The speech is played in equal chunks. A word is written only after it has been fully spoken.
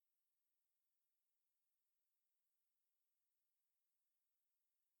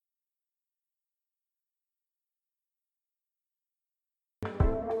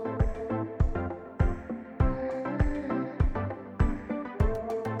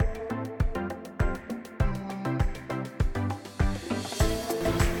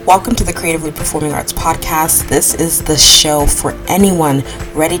Welcome to the Creatively Performing Arts Podcast. This is the show for anyone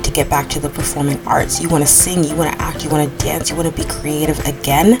ready to get back to the performing arts. You want to sing, you want to act, you want to dance, you want to be creative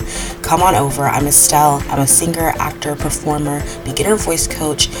again? Come on over. I'm Estelle. I'm a singer, actor, performer, beginner voice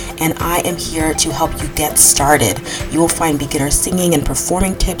coach, and I am here to help you get started. You will find beginner singing and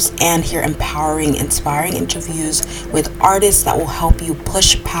performing tips and hear empowering, inspiring interviews with artists that will help you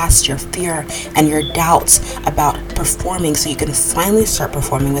push past your fear and your doubts about performing so you can finally start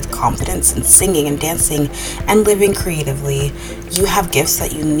performing with confidence and singing and dancing and living creatively. You have gifts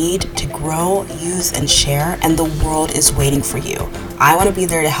that you need to grow, use, and share, and the world is waiting for you. I want to be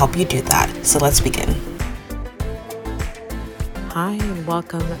there to help you do that. So let's begin. Hi, and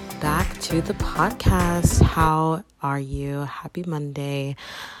welcome back to the podcast. How are you? Happy Monday.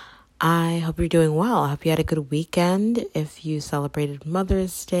 I hope you're doing well. I hope you had a good weekend. If you celebrated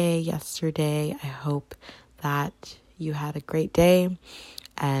Mother's Day yesterday, I hope that you had a great day.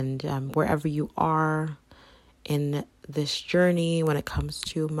 And wherever you are in this journey when it comes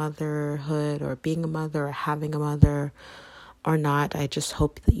to motherhood or being a mother or having a mother or not, I just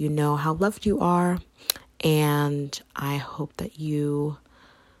hope that you know how loved you are. And I hope that you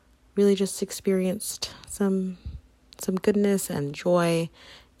really just experienced some goodness and joy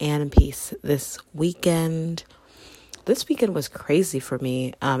and peace this weekend. This weekend was crazy for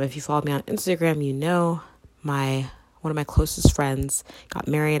me. If you follow me on Instagram, you know one of my closest friends got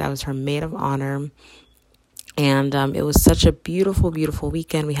married. I was her maid of honor. And it was such a beautiful, beautiful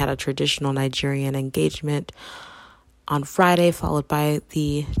weekend. We had a traditional Nigerian engagement on Friday, followed by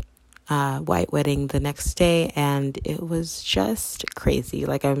the white wedding the next day. And it was just crazy.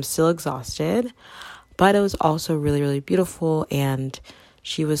 Like, I'm still exhausted, but it was also really, really beautiful. And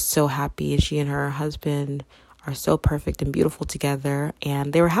she was so happy. She and her husband are so perfect and beautiful together,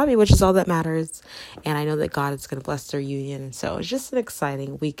 and they were happy, which is all that matters. And I know that God is going to bless their union. And so it's just an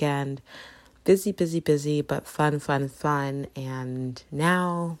exciting weekend. Busy, but fun. And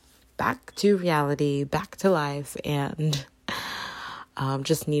now back to reality, back to life, and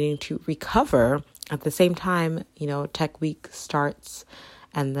just needing to recover. At the same time, Tech Week starts,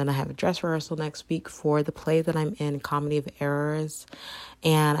 and then I have a dress rehearsal next week for the play that I'm in, Comedy of Errors.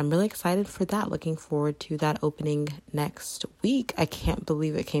 And I'm really excited for that. Looking forward to that opening next week. I can't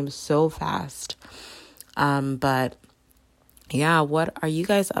believe it came so fast. But yeah, what are you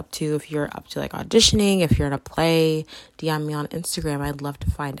guys up to? If you're up to like auditioning, if you're in a play, DM me on Instagram. I'd love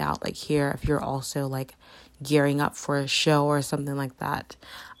to find out, hear if you're also gearing up for a show or something like that.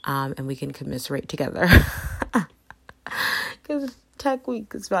 And we can commiserate together. Because Tech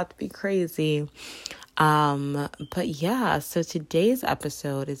Week is about to be crazy. But yeah, so today's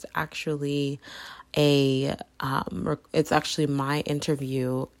episode is actually it's actually my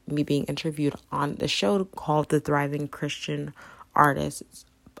interview, me being interviewed on the show called The Thriving Christian Artists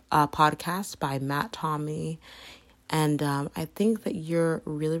podcast by Matt Tommey. And, I think that you're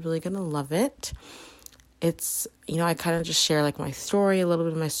really, really going to love it. It's, I kind of just share my story, a little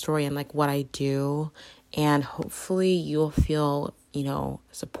bit of my story and what I do. And hopefully you'll feel,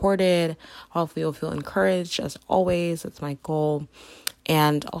 supported. Hopefully you'll feel encouraged as always. That's my goal.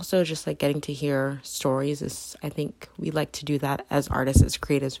 And also just getting to hear stories is, I think we like to do that as artists, as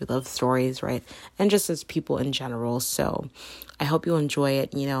creatives. We love stories, right? And just as people in general. So I hope you'll enjoy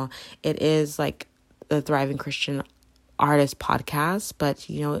it. It is the Thriving Christian Artist podcast, but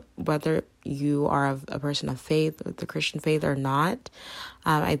whether you are a person of faith, the Christian faith or not,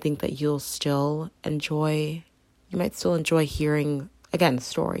 I think that you might still enjoy hearing, again,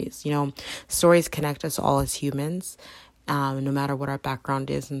 stories. Stories connect us all as humans, no matter what our background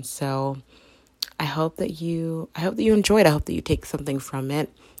is. And so I hope that you enjoy it. I hope that you take something from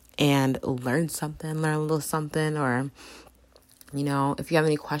it and learn a little something, or if you have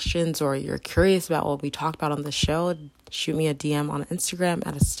any questions or you're curious about what we talked about on the show, shoot me a DM on Instagram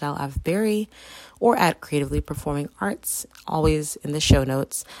at Estelle F. Berry or at Creatively Performing Arts, always in the show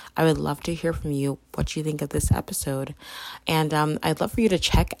notes. I would love to hear from you what you think of this episode. And I'd love for you to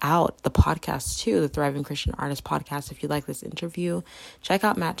check out the podcast too, the Thriving Christian Artist podcast. If you like this interview, check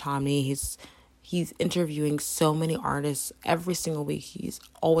out Matt Tommey. He's interviewing so many artists every single week. He's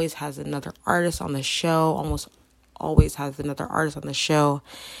always has another artist on the show, almost always has another artist on the show.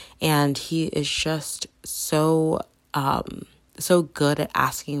 And he is just so good at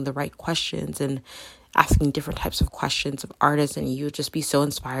asking the right questions and asking different types of questions of artists. And you would just be so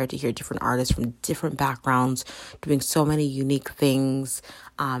inspired to hear different artists from different backgrounds doing so many unique things,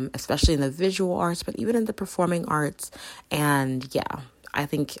 especially in the visual arts, but even in the performing arts. And yeah, I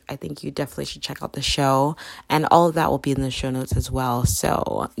think you definitely should check out the show, and all of that will be in the show notes as well.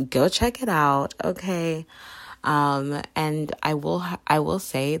 So go check it out. Okay. And I will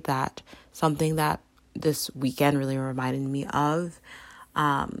say that something that this weekend really reminded me of,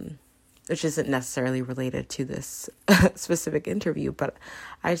 which isn't necessarily related to this specific interview, but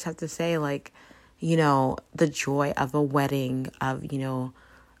I just have to say, like, the joy of a wedding, of,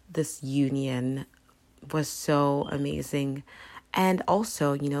 this union was so amazing. And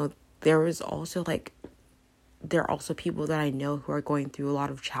also, there was also like, there are also people that I know who are going through a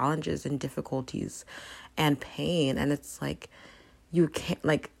lot of challenges and difficulties and pain. And it's like, you can't,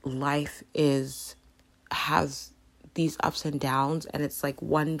 like, life has these ups and downs, and it's like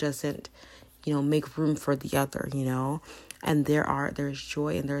one doesn't, make room for the other, and there's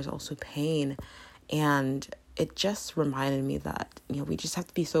joy and there's also pain. And it just reminded me that, we just have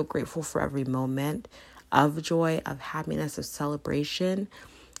to be so grateful for every moment of joy, of happiness, of celebration.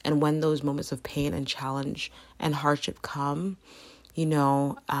 And when those moments of pain and challenge and hardship come, you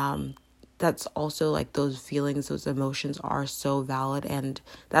know, um, that's also like those feelings, those emotions are so valid, and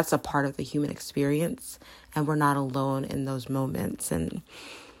that's a part of the human experience. And we're not alone in those moments. And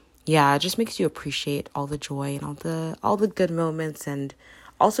yeah, it just makes you appreciate all the joy and all the good moments, and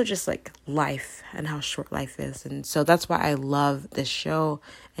also just like life and how short life is. And so that's why I love this show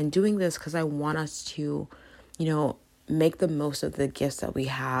and doing this, because I want us to, you know, make the most of the gifts that we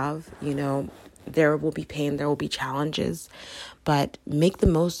have. There will be pain, there will be challenges, but make the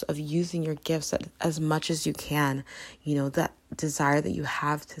most of using your gifts as much as you can. That desire that you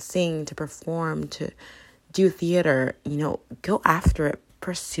have to sing, to perform, to do theater, go after it,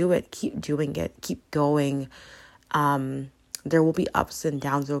 pursue it, keep doing it, keep going. There will be ups and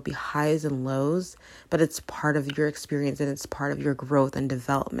downs, there will be highs and lows, but it's part of your experience and it's part of your growth and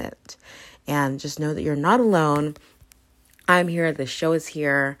development. And just know that you're not alone. I'm here, the show is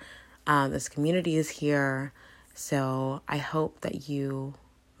here, this community is here. So I hope that you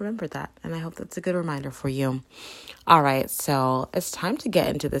remember that, and I hope that's a good reminder for you. All right, so it's time to get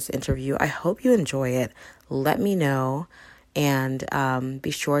into this interview. I hope you enjoy it. Let me know, and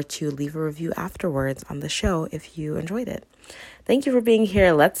be sure to leave a review afterwards on the show if you enjoyed it. Thank you for being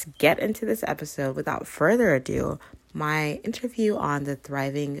here. Let's get into this episode. Without further ado, my interview on the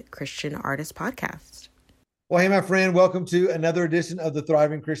Thriving Christian Artist podcast. Well, hey, my friend, welcome to another edition of the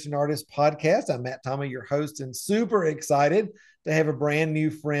Thriving Christian Artist podcast. I'm Matt Thomas, your host, and super excited to have a brand new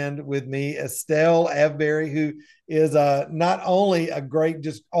friend with me, Estelle Avery, who is not only a great,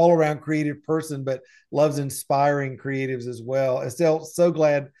 just all around creative person, but loves inspiring creatives as well. Estelle, so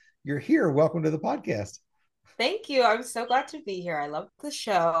glad you're here. Welcome to the podcast. Thank you. I'm so glad to be here. I love the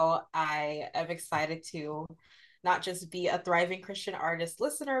show. I am excited to not just be a thriving Christian artist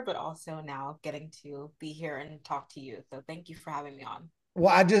listener, but also now getting to be here and talk to you. So thank you for having me on.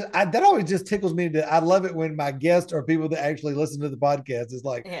 Well, that always just tickles me I love it when my guests are people that actually listen to the podcast. It's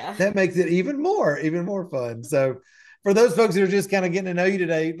like Yeah. that makes it even more fun. So, for those folks that are just kind of getting to know you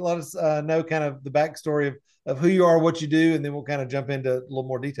today, let us know kind of the backstory of who you are, what you do, and then we'll kind of jump into a little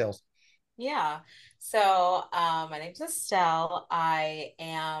more details. Yeah. So, my name's Estelle. I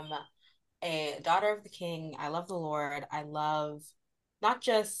am a daughter of the King. I love the Lord. I love not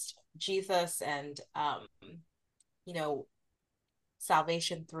just Jesus and you know,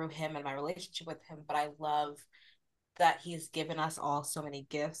 salvation through him and my relationship with him, but I love that he's given us all so many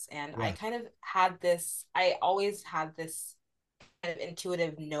gifts. And Yeah. I always had this kind of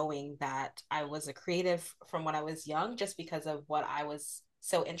intuitive knowing that I was a creative from when I was young, just because of what I was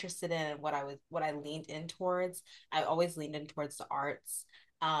so interested in and what I leaned in towards. I always leaned in towards the arts.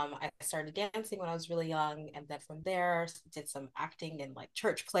 I started dancing when I was really young, and then from there did some acting in like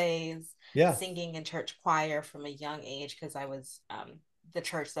church plays, Yeah. singing in church choir from a young age, because I was the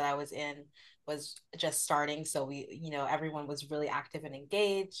church that I was in was just starting, so everyone was really active and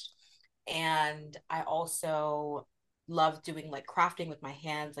engaged. And I also love doing like crafting with my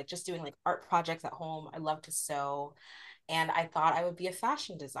hands, like just doing like art projects at home. I love to sew, and I thought I would be a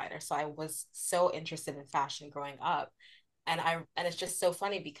fashion designer. So I was so interested in fashion growing up. And it's just so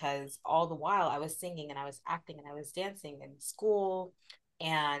funny because all the while I was singing and I was acting and I was dancing in school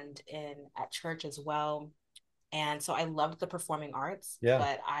and in at church as well. And so I loved the performing arts, Yeah.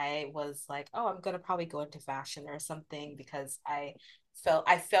 but I was like, oh, I'm gonna probably go into fashion or something, because I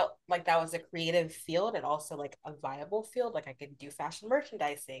felt like that was a creative field and also like a viable field. Like I could do fashion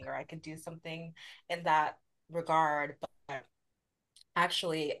merchandising, or I could do something in that regard. But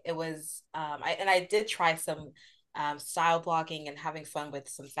actually it was I did try some style blogging and having fun with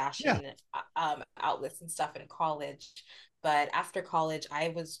some Yeah. fashion outlets and stuff in college. But after college,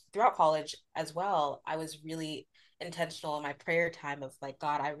 throughout college as well, I was really intentional in my prayer time of like,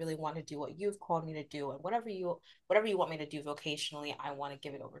 God, I really want to do what you've called me to do, and whatever you want me to do vocationally, I want to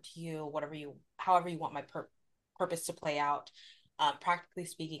give it over to you. However you want purpose to play out. Practically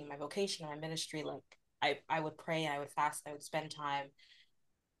speaking, my vocation, my ministry, like I would pray and I would fast, and I would spend time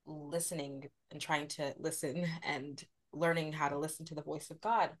listening and trying to listen and learning how to listen to the voice of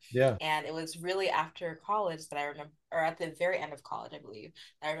God. Yeah. And it was really after college that I remember, or at the very end of college, I believe,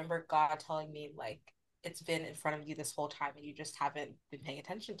 I remember God telling me, like, it's been in front of you this whole time and you just haven't been paying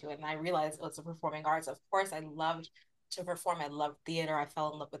attention to it. And I realized it was the performing arts. Of course, I loved to perform. I loved theater. I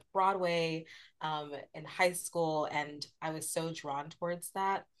fell in love with Broadway in high school, and I was so drawn towards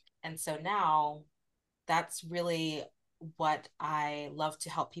that. And so now that's really what I love to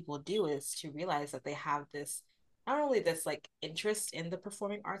help people do, is to realize that they have this, not only this like interest in the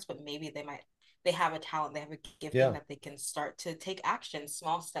performing arts, but maybe they have a talent, they have a gifting Yeah. that they can start to take action,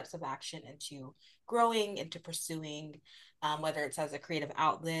 small steps of action into growing, into pursuing, whether it's as a creative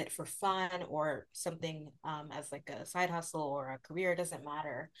outlet for fun or something as like a side hustle or a career, doesn't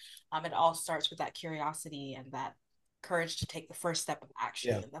matter. It all starts with that curiosity and that courage to take the first step of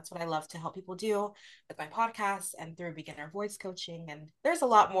action. Yeah. And that's what I love to help people do with my podcast and through beginner voice coaching. And there's a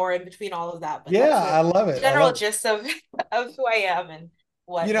lot more in between all of that, but Yeah. that's I a love it. I general love it. gist of of who I am and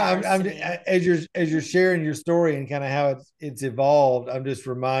what matters I'm to me. as you're sharing your story and kind of how it's evolved, I'm just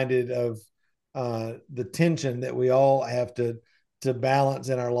reminded of the tension that we all have to balance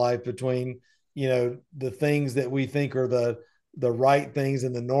in our life between, the things that we think are the right things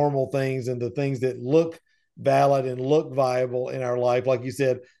and the normal things and the things that look valid and look viable in our life, like you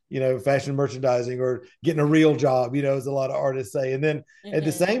said, fashion merchandising or getting a real job, as a lot of artists say. And then at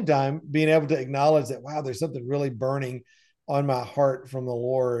the Mm-hmm. same time, being able to acknowledge that, wow, there's something really burning on my heart from the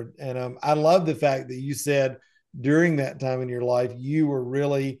Lord. And I love the fact that you said during that time in your life, you were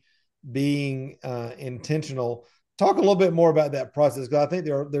really being intentional. Talk a little bit more about that process, because I think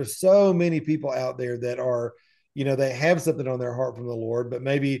there's so many people out there that are, they have something on their heart from the Lord, but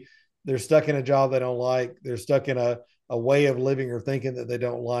maybe they're stuck in a job they don't like. They're stuck in a way of living or thinking that they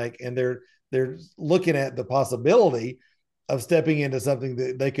don't like, and they're looking at the possibility of stepping into something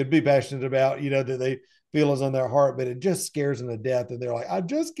that they could be passionate about, that they feel is on their heart, but it just scares them to death. And they're like, I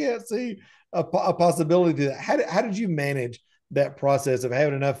just can't see a possibility to that. How did you manage that process of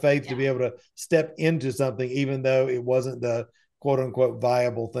having enough faith to Yeah. be able to step into something, even though it wasn't the quote unquote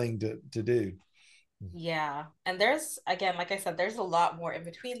viable thing to do? Yeah. And there's, again, like I said, there's a lot more in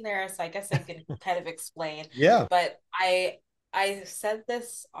between there. So I guess I can kind of explain. Yeah. But I said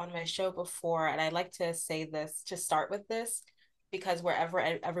this on my show before, and I like to say this to start with this, because wherever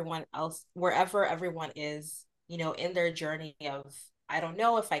everyone is, in their journey of, I don't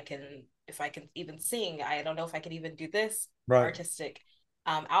know if I can even sing. I don't know if I can even do this Right. artistic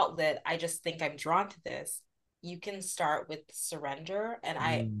outlet. I just think I'm drawn to this. You can start with surrender, and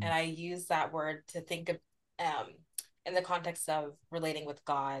I Mm. and I use that word to think of in the context of relating with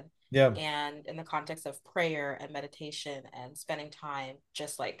God, Yeah. and in the context of prayer and meditation and spending time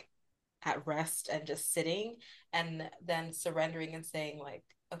just like at rest and just sitting, and then surrendering and saying, like,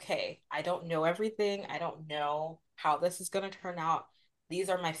 okay, I don't know everything, I don't know how this is going to turn out, these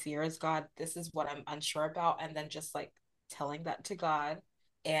are my fears, God, this is what I'm unsure about, and then just like telling that to God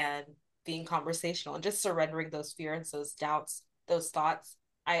and being conversational and just surrendering those fears, those doubts, those thoughts.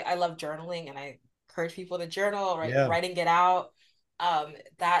 I love journaling, and I encourage people to journal, right? Yeah. Writing it out.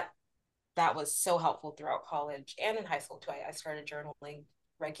 That was so helpful throughout college and in high school too. I started journaling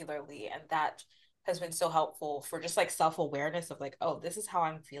regularly, and that has been so helpful for just like self-awareness of like, oh, this is how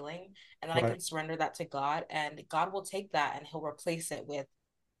I'm feeling, and then I Right. can surrender that to God, and God will take that and he'll replace it with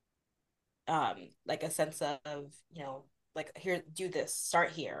like a sense of, like, here, do this,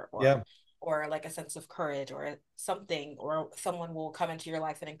 start here, Yeah. or like a sense of courage or something, or someone will come into your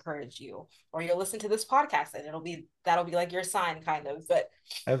life and encourage you, or you'll listen to this podcast and that'll be like your sign, kind of. But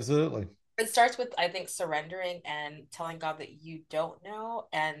Absolutely. it starts with, I think, surrendering and telling God that you don't know,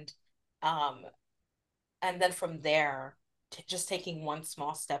 um and then from there, just taking one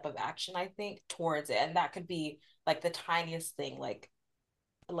small step of action, I think, towards it. And that could be like the tiniest thing, like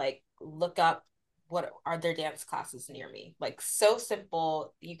look up, what are there dance classes near me, like, so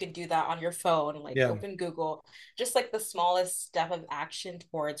simple. You can do that on your phone, like Yeah. open Google, just like the smallest step of action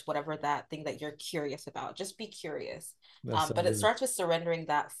towards whatever that thing that you're curious about. Just be curious. That's so But it good. starts with surrendering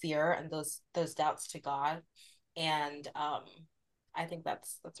that fear and those doubts to God. And I think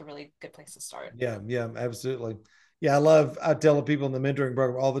that's a really good place to start. Yeah, yeah, absolutely. Yeah, I tell the people in the mentoring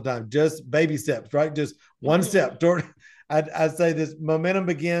program all the time, just baby steps, right? Just one Mm-hmm. step toward, I say this: momentum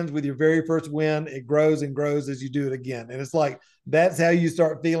begins with your very first win. It grows and grows as you do it again. And it's like, that's how you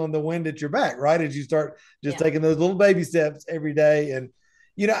start feeling the wind at your back, right? As you start just Yeah. taking those little baby steps every day. And,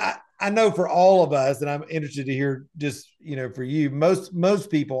 I know for all of us, and I'm interested to hear just, for you,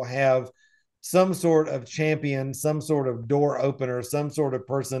 most people have some sort of champion, some sort of door opener, some sort of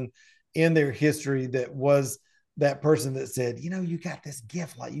person in their history that was that person that said, you know, you got this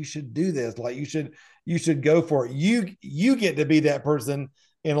gift, like you should do this, like you should go for it. You get to be that person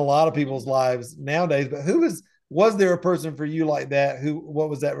in a lot of people's lives nowadays. But who was there a person for you like that? Who what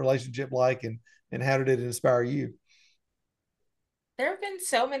was that relationship like, and how did it inspire you? There have been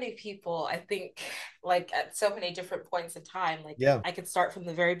so many people, I think, like at so many different points in time. Like Yeah. I could start from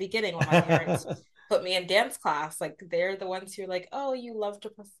the very beginning when my parents put me in dance class. Like they're the ones who are like, oh, you love to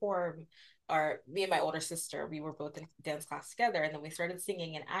perform. Or me and my older sister, we were both in dance class together, and then we started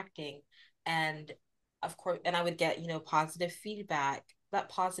singing and acting. And of course, and I would get, positive feedback, that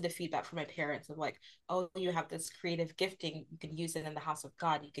positive feedback from my parents of like, oh, you have this creative gifting, you can use it in the house of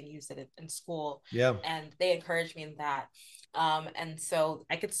God, you can use it in school. Yeah. And they encouraged me in that. And so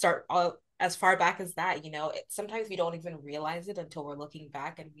I could start all, as far back as that, sometimes we don't even realize it until we're looking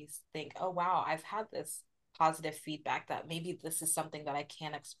back and we think, oh, wow, I've had this positive feedback that maybe this is something that I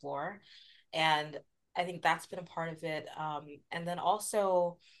can explore. And I think that's been a part of it. And then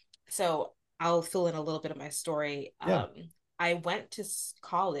also, so I'll fill in a little bit of my story. Yeah. I went to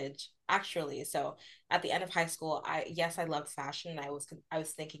college actually. So at the end of high school, yes, I loved fashion. I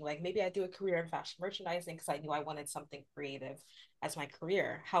was thinking like maybe I'd do a career in fashion merchandising because I knew I wanted something creative as my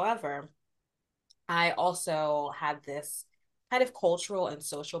career. However, I also had this kind of cultural and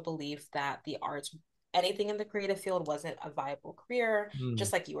social belief that the arts, anything in the creative field, wasn't a viable career, Mm.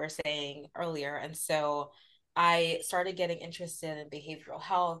 just like you were saying earlier. And so I started getting interested in behavioral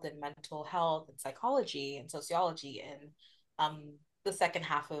health and mental health and psychology and sociology in the second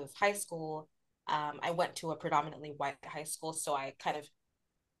half of high school. I went to a predominantly white high school, so I kind of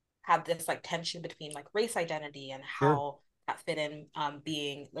had this like tension between like race identity and Sure. how that fit in,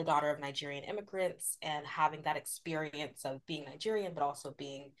 being the daughter of Nigerian immigrants and having that experience of being Nigerian but also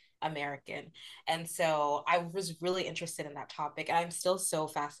being American. And so I was really interested in that topic. And I'm still so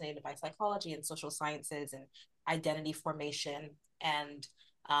fascinated by psychology and social sciences and identity formation. And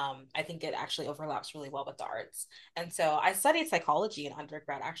I think it actually overlaps really well with the arts. And so I studied psychology in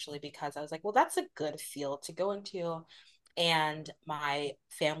undergrad actually because I was like, well, that's a good field to go into. And my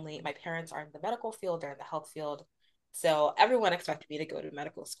parents are in the medical field, they're in the health field. So everyone expected me to go to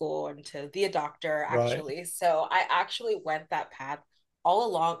medical school and to be a doctor, Right. actually. So I actually went that path all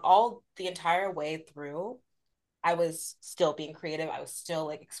along, all the entire way through. I was still being creative. I was still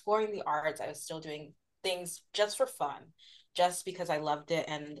like exploring the arts. I was still doing things just for fun, just because I loved it.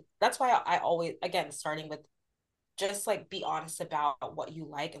 And that's why I always, again, starting with just like be honest about what you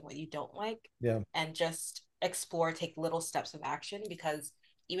like and what you don't like, Yeah. and just explore, take little steps of action. Because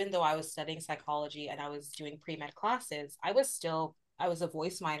even though I was studying psychology and I was doing pre-med classes, I was a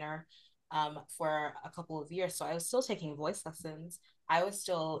voice minor for a couple of years, so I was still taking voice lessons. I was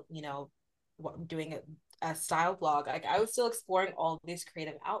still, doing a style blog. Like I was still exploring all these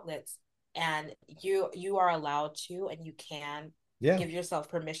creative outlets. And you are allowed to, and you can Yeah. give yourself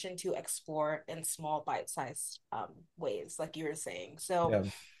permission to explore in small bite-sized ways, like you were saying. So Yeah.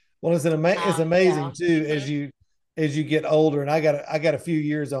 Well, it's yeah. amazing too Mhm. as you get older, and I got a few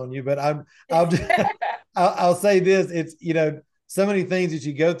years on you, but I'll just, I'll say this: it's so many things that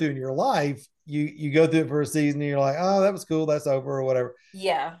you go through in your life. You go through it for a season, and you're like, oh, that was cool, that's over, or whatever.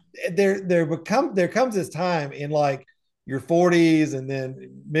 Yeah. There comes this time in like your 40s and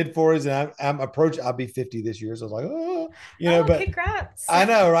then mid 40s, and I'm approaching. I'll be 50 this year, so I was like, oh, Oh, but congrats. I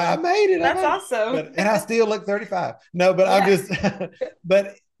know, right? I That's made it, awesome. but and I still look 35. No, but I'm Yeah. just,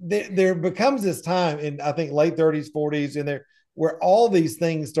 but there becomes this time in I think late 30s, 40s, in there where all these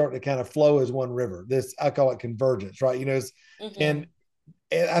things start to kind of flow as one river. This I call it convergence, right? And Hmm.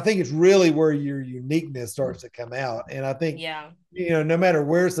 and I think it's really where your uniqueness starts to come out. And I think, Yeah. no matter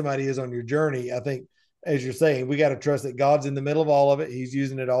where somebody is on your journey, I think, as you're saying, we got to trust that God's in the middle of all of it. He's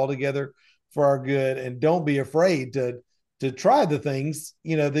using it all together for our good, and don't be afraid to try the things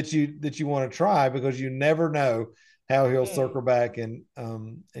that you want to try, because you never know how He'll circle Mm. back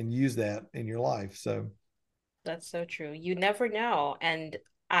and use that in your life. So That's so true. You never know. And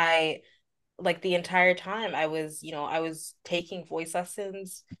I, like the entire time I was taking voice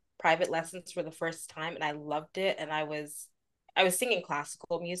lessons, private lessons for the first time, and I loved it. And I was singing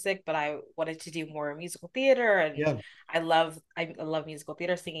classical music, but I wanted to do more musical theater. And yeah, I love musical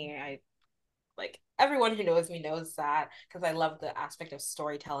theater singing. I like everyone who knows me knows that because I love the aspect of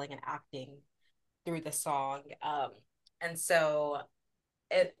storytelling and acting through the song. And so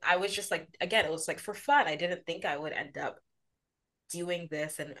I was just like, again, it was like for fun. I didn't think I would end up doing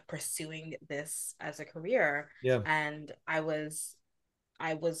this and pursuing this as a career. yeah, And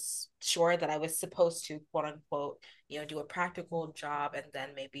I was sure that I was supposed to, quote unquote, do a practical job and then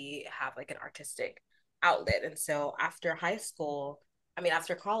maybe have like an artistic outlet. And so after high school, I mean,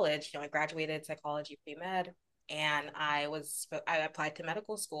 after college, I graduated psychology pre-med, and I applied to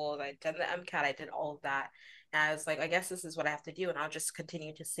medical school. I did the MCAT, I did all of that. And I was like, I guess this is what I have to do. And I'll just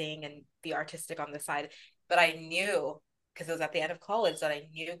continue to sing and be artistic on the side. But I knew, because it was at the end of college, that I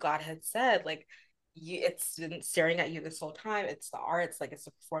knew God had said, like, it's been staring at you this whole time. It's the arts, like it's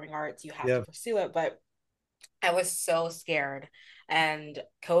the performing arts. You have to pursue it. But I was so scared. And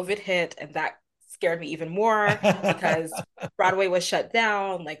COVID hit, and that scared me even more because Broadway was shut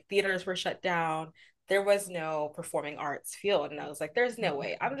down, like theaters were shut down. There was no performing arts field. And I was like, there's no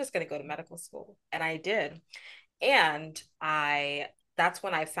way. I'm just going to go to medical school. And I did. And that's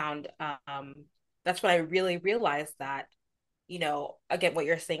when I found, that's when I really realized that, again, what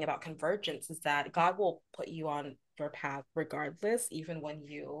you're saying about convergence is that God will put you on your path regardless, even when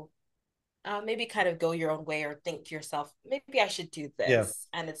you maybe kind of go your own way or think to yourself, maybe I should do this.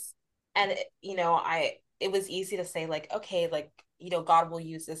 And it was easy to say like, okay, like, God will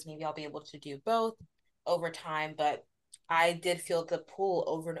use this. Maybe I'll be able to do both over time. But I did feel the pull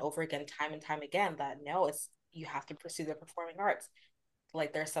over and over again, time and time again, that no, you have to pursue the performing arts.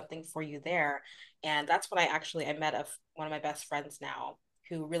 Like there's something for you there. And that's when I met one of my best friends now,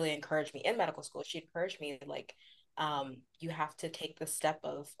 who really encouraged me in medical school. She encouraged me like, you have to take the step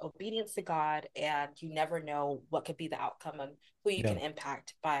of obedience to God, and you never know what could be the outcome and who you can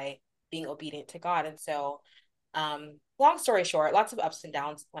impact by being obedient to God. And so, long story short, lots of ups and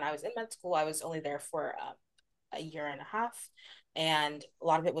downs. When I was in med school, I was only there for a year and a half, and a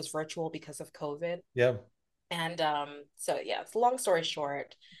lot of it was virtual because of COVID. Yeah. And so yeah, it's long story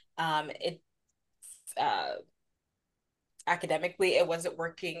short, it academically it wasn't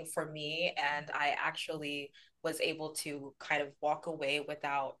working for me, and I actually was able to kind of walk away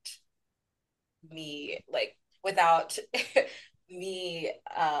without me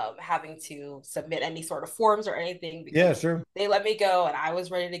having to submit any sort of forms or anything, because they let me go and I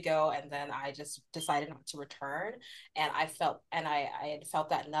was ready to go. And then I just decided not to return. And I had felt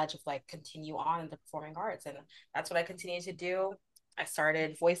that nudge of like, continue on in the performing arts. And that's what I continued to do. I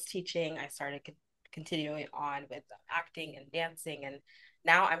started voice teaching. I started continuing on with acting and dancing. And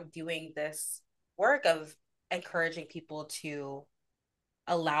now I'm doing this work of encouraging people to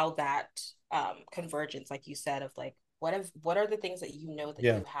allow that convergence, like you said, of like, what are the things that that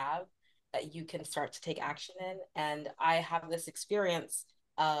you have that you can start to take action in. And I have this experience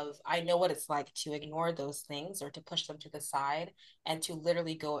of, I know what it's like to ignore those things or to push them to the side and to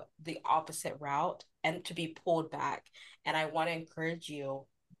literally go the opposite route and to be pulled back. And I want to encourage you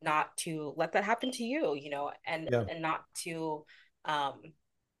not to let that happen to you, and not to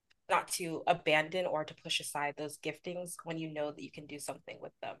abandon or to push aside those giftings when you know that you can do something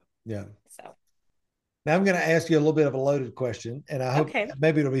with them. Yeah. So now I'm going to ask you a little bit of a loaded question, and I hope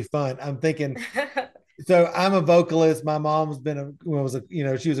maybe it'll be fun. I'm thinking, so I'm a vocalist. My mom's been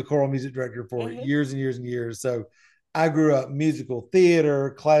she was a choral music director for years and years and years. So I grew up musical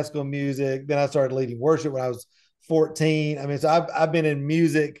theater, classical music. Then I started leading worship when I was 14. I mean, so I've been in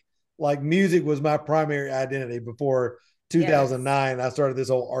music. Like music was my primary identity before 2009. I started this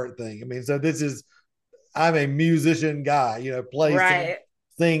whole art thing. I mean, so I'm a musician guy, play,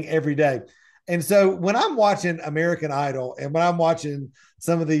 sing every day. And so when I'm watching American Idol and when I'm watching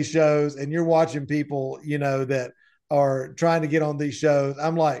some of these shows and you're watching people, that are trying to get on these shows,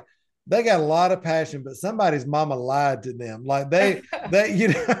 I'm like, they got a lot of passion, but somebody's mama lied to them. Like they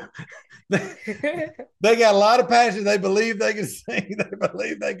they got a lot of passion. They believe they can sing. They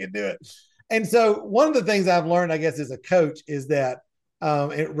believe they can do it. And so one of the things I've learned, I guess, as a coach is that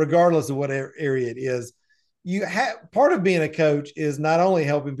regardless of what area it is, you have part of being a coach is not only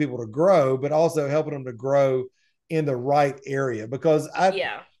helping people to grow, but also helping them to grow in the right area. Because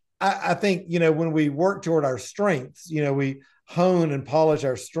I think, when we work toward our strengths, we hone and polish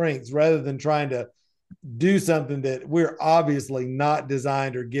our strengths rather than trying to do something that we're obviously not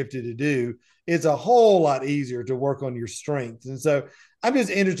designed or gifted to do. It's a whole lot easier to work on your strengths. And so I'm just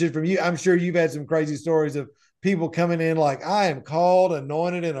interested from you. I'm sure you've had some crazy stories of people coming in like, I am called,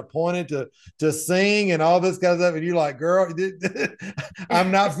 anointed, and appointed to sing and all this kind of stuff. And you're like, girl, I'm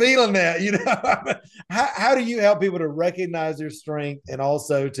not feeling that. How do you help people to recognize their strength and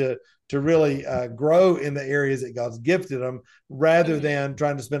also to really grow in the areas that God's gifted them, rather than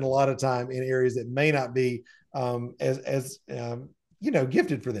trying to spend a lot of time in areas that may not be as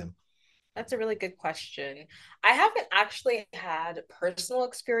gifted for them? That's a really good question. I haven't actually had personal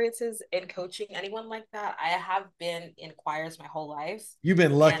experiences in coaching anyone like that. I have been in choirs my whole life You've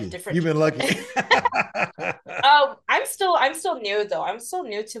been and lucky. different You've been lucky. I'm still new though. I'm still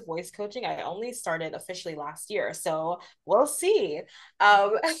new to voice coaching. I only started officially last year, so we'll see.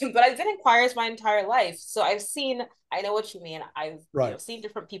 But I've been in choirs my entire life, so I know what you mean. I've Right. seen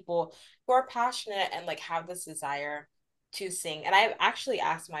different people who are passionate and like have this desire to sing. And I've actually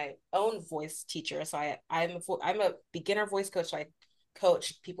asked my own voice teacher. So I'm a beginner voice coach. So I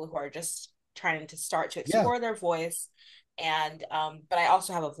coach people who are just trying to start to Yeah. explore their voice. And but I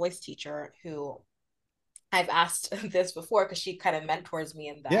also have a voice teacher who I've asked this before because she kind of mentors me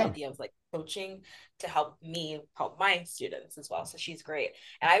in the Yeah. idea of like coaching to help me help my students as well. So she's great.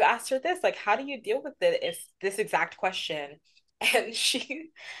 And I've asked her this, like, how do you deal with it if this exact question? And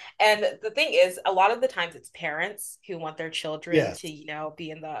and the thing is, a lot of the times it's parents who want their children Yes. to,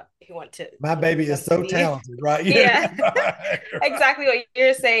 be who want to, My baby them is to so be, talented, right? yeah, Right, right. exactly what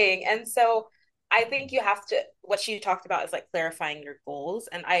you're saying. And so I think you have to, what you talked about is like clarifying your goals.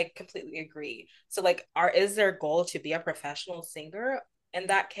 And I completely agree. So like, is their goal to be a professional singer? In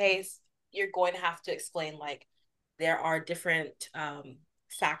that case, you're going to have to explain like there are different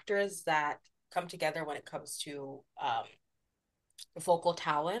factors that come together when it comes to vocal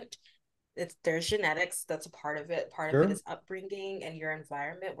talent. There's genetics that's a part of it. Part of it Sure. is upbringing and your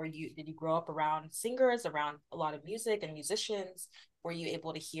environment. Where you grow up around singers, around a lot of music and musicians? Were you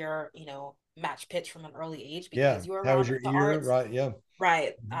able to hear, match pitch from an early age Yeah. because you were How was around your the ear? arts? Right. Yeah.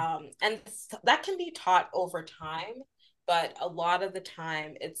 Right. Mhm. And that can be taught over time, but a lot of the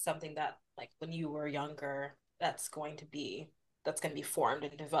time it's something that like when you were younger, that's going to be formed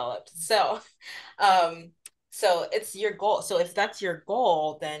and developed. Um, so it's your goal. So if that's your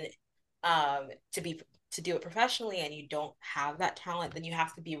goal, then to be to do it professionally and you don't have that talent, then you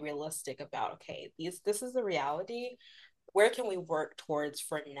have to be realistic about, okay, this is the reality. Where can we work towards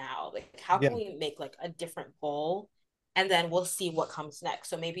for now? Like how Yeah. can we make like a different goal, and then we'll see what comes next.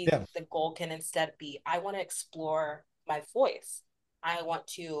 So maybe Yeah. the goal can instead be, I want to explore my voice. I want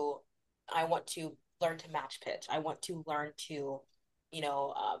to i want to learn to match pitch. I want to learn to you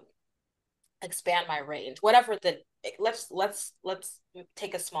know expand my range, whatever the let's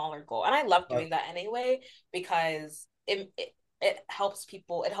take a smaller goal. And I love Right. doing that anyway, because it helps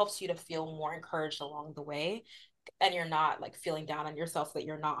people, it helps you to feel more encouraged along the way, and you're not like feeling down on yourself that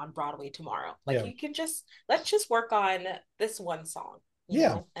you're not on Broadway tomorrow. Like Yeah. you can just, let's just work on this one song,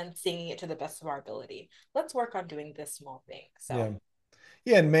 Yeah. and singing it to the best of our ability. Let's work on doing this small thing. Yeah. So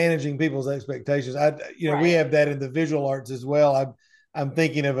Yeah. And managing people's expectations. We right. have that in the visual arts as well. I'm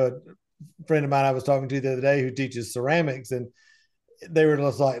thinking of a friend of mine I was talking to the other day who teaches ceramics, and they were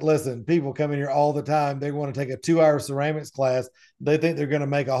just like, listen, people come in here all the time. They want to take a 2 hour ceramics class. They think they're going to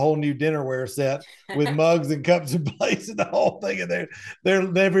make a whole new dinnerware set with mugs and cups and plates and the whole thing. And they're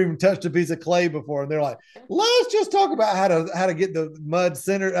never even touched a piece of clay before. And they're like, let's just talk about how to get the mud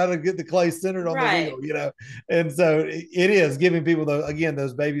centered, how to get the clay centered on the Right. wheel. And so it is giving people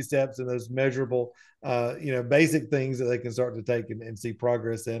those baby steps and those measurable basic things that they can start to take and see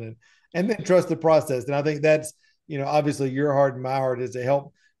progress in, and then Mm-hmm. trust the process. And I think that's, obviously your heart and my heart is to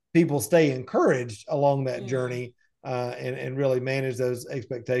help people stay encouraged along that Mm-hmm. journey, and really manage those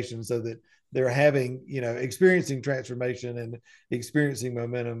expectations so that they're having, experiencing transformation and experiencing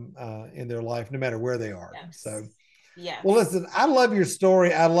momentum in their life, no matter where they are. So, Yes. well, Yes. listen, I love your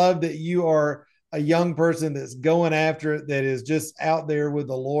story. I love that you are a young person that's going after it, that is just out there with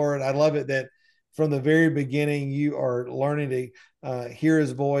the Lord. I love it that from the very beginning you are learning to hear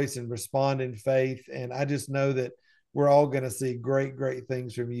his voice and respond in faith. And I just know that we're all going to see great, great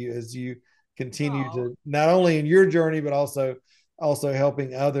things from you as you continue Oh, to, not only in your journey, but also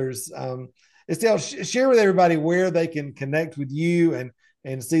helping others. Estelle, share with everybody where they can connect with you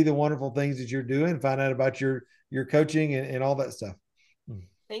and see the wonderful things that you're doing, find out about your coaching and all that stuff.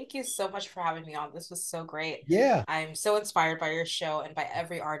 thank you so much for having me on. This was so great. Yeah. I'm so inspired by your show and by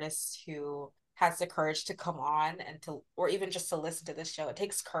every artist who has the courage to come on and to, or even just to listen to this show. It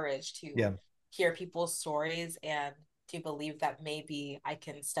takes courage to Yeah. hear people's stories and to believe that maybe I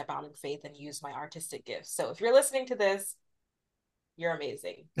can step out in faith and use my artistic gifts. So if you're listening to this, you're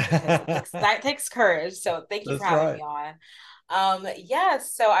amazing, because that takes courage. So thank you for That's having right. me on.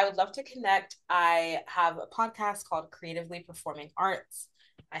 Yes, so I would love to connect. I have a podcast called Creatively Performing Arts.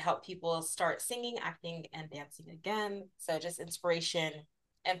 I help people start singing, acting, and dancing again. So just inspiration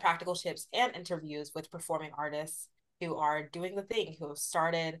and practical tips and interviews with performing artists who are doing the thing, who have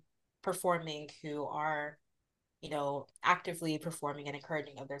started performing, who are actively performing and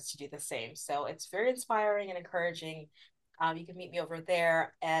encouraging others to do the same. So it's very inspiring and encouraging. You can meet me over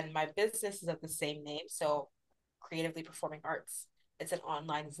there. And my business is of the same name. So Creatively Performing Arts. It's an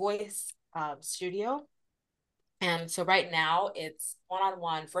online voice studio. And so right now it's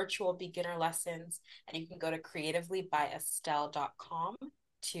one-on-one virtual beginner lessons. And you can go to creativelybyestelle.com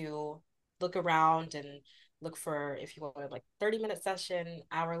to look around and look for if you want a like 30-minute session,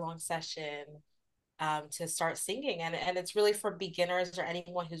 hour-long session, to start singing. And it's really for beginners or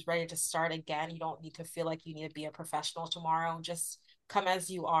anyone who's ready to start again. You don't need to feel like you need to be a professional tomorrow. Just come as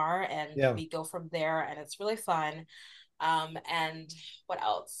you are, and Yeah. we go from there. And it's really fun. And what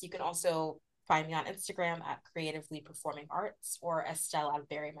else? You can also find me on Instagram at Creatively Performing Arts, or Estelle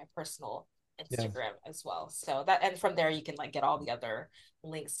Avberry, my personal Instagram as well. So that, and from there you can like get all the other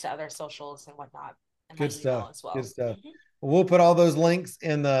links to other socials and whatnot, and my Good email stuff. as well. Good stuff. We'll put all those links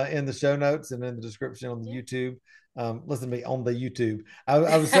in the show notes and in the description on the YouTube. Listen to me, on the YouTube.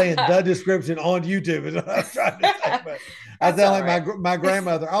 I was saying the description on YouTube is what I was trying to say, but I sound like my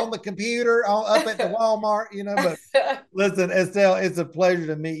grandmother on the computer, up at the Walmart, But listen, Estelle, it's a pleasure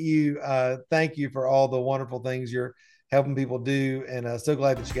to meet you. Thank you for all the wonderful things you're helping people do, and so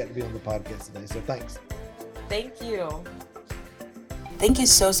glad that you got to be on the podcast today. So thanks. Thank you. Thank you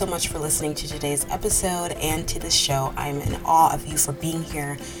so much for listening to today's episode and to this show. I'm in awe of you for being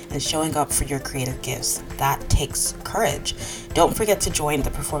here and showing up for your creative gifts. That takes courage. Don't forget to join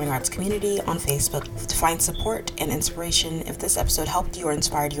the Performing Arts community on Facebook to find support and inspiration. If this episode helped you or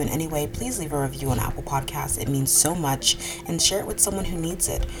inspired you in any way, please leave a review on Apple Podcasts. It means so much, and share it with someone who needs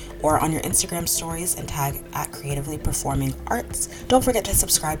it, or on your Instagram stories and tag at Creatively Performing Arts. Don't forget to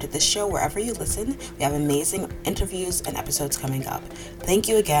subscribe to this show wherever you listen. We have amazing interviews and episodes coming up. Thank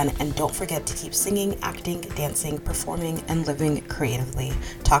you again, and don't forget to keep singing, acting, dancing, performing, and living creatively.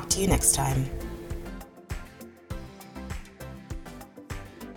 Talk to you next time.